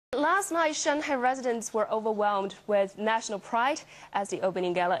Last night, Shanghai residents were overwhelmed with national pride as the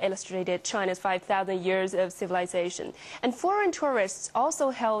opening gala illustrated China's 5,000 years of civilization. And foreign tourists also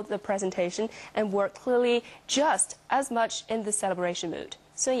held the presentation and were clearly just as much in the celebration mood.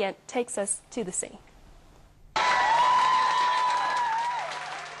 Sun Yan takes us to the scene.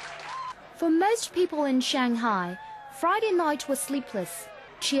 For most people in Shanghai, Friday night was sleepless.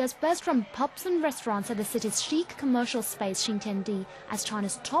 Cheers burst from pubs and restaurants at the city's chic commercial space Xintiandi as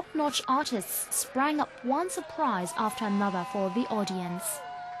China's top-notch artists sprang up one surprise after another for the audience.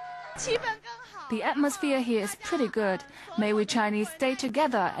 The atmosphere here is pretty good. May we Chinese stay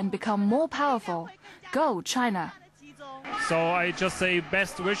together and become more powerful. Go, China! So I just say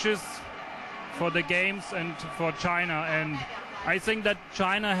best wishes for the games and for China. And I think that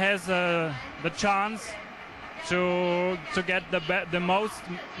China has the chance to get the most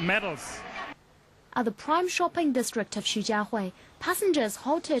medals. At the prime shopping district of Shijiahui, passengers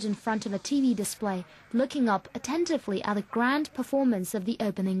halted in front of a TV display, looking up attentively at the grand performance of the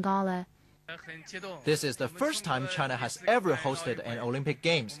opening gala. This is the first time China has ever hosted an Olympic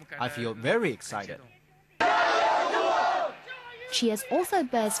Games. I feel very excited. Cheers also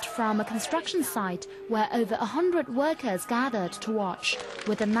burst from a construction site where over 100 workers gathered to watch,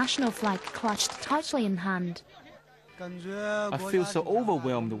 with the national flag clutched tightly in hand. I feel so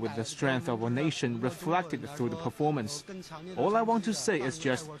overwhelmed with the strength of our nation reflected through the performance. All I want to say is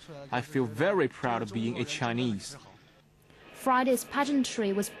just, I feel very proud of being a Chinese. Friday's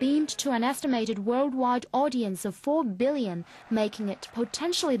pageantry was beamed to an estimated worldwide audience of 4 billion, making it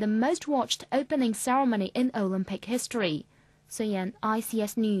potentially the most watched opening ceremony in Olympic history. Sun Yan,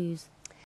 ICS News.